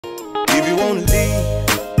If you wanna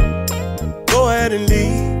leave, go ahead and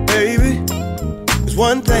leave, baby. There's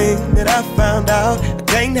one thing that I found out: I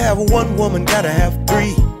can't have one woman, gotta have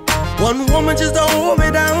three. One woman just to hold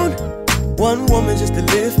me down, one woman just to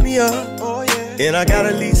lift me up. Oh yeah. And I gotta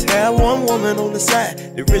at least have one woman on the side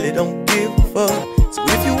that really don't give a fuck. So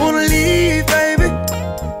if you wanna leave, baby,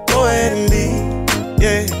 go ahead and leave,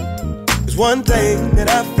 yeah. There's one thing that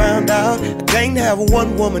I found out: I can't have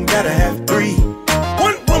one woman, gotta have three.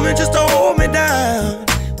 One woman just to hold me down,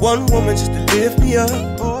 one woman just to lift me up.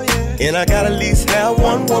 Oh yeah. And I gotta at least have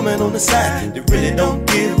one woman on the side that really don't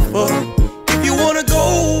give a fuck. If you wanna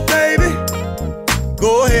go, baby,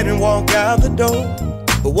 go ahead and walk out the door.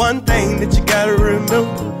 But one thing that you gotta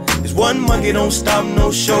remember is one monkey don't stop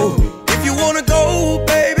no show. If you wanna go,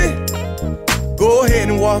 baby, go ahead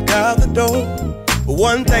and walk out the door. But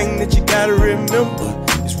one thing that you gotta remember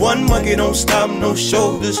is one monkey don't stop no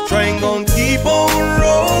show. This train gon' keep on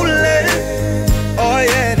rolling. Oh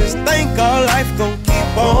yeah, just think our life gon'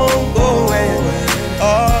 keep on going.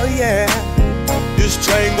 Oh yeah, this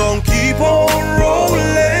train gon' keep on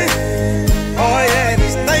rolling. Oh yeah,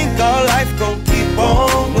 just think our life gon' keep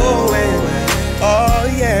on going. Oh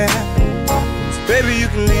yeah, so baby you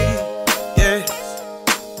can leave,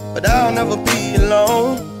 yeah, but I'll never be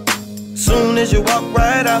alone. Soon as you walk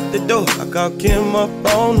right out the door, I call Kim up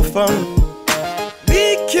on the phone.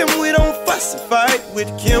 Me and Kim, we don't fuss and fight. With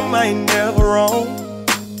Kim, I ain't never wrong.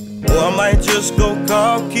 Or I might just go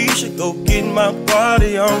call Keisha, go get my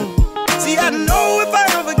party on. See, I know if I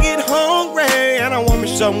ever get hungry and I want me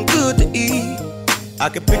something good to eat, I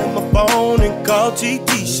can pick up my phone and call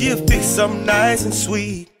TT. She'll fix something nice and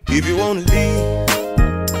sweet. If you wanna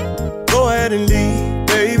leave, go ahead and leave,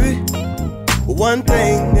 baby. But one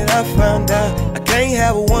thing that I found out: I can't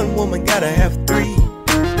have one woman, gotta have three.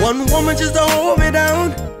 One woman just to hold me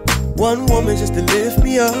down, one woman just to lift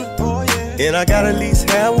me up. Oh yeah. And I gotta at least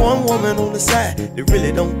have one woman on the side that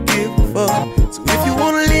really don't give a fuck. So if you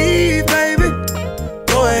wanna leave, baby,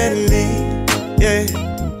 go ahead and leave, yeah.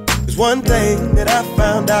 There's one thing that I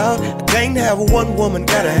found out: I can't have one woman,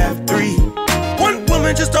 gotta have three. One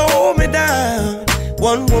woman just to hold me down,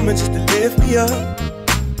 one woman just to lift me up.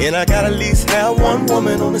 And I gotta at least have one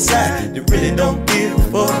woman on the side that really don't give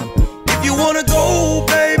a fuck. If you wanna go,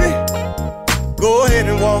 baby, go ahead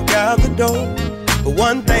and walk out the door. But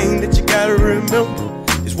one thing that you gotta remember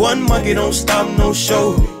is one monkey don't stop no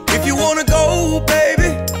show. If you wanna go, baby,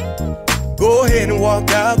 go ahead and walk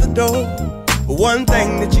out the door. But one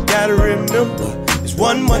thing that you gotta remember is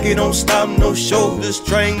one monkey don't stop no show. This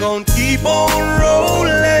train gon' keep on rolling.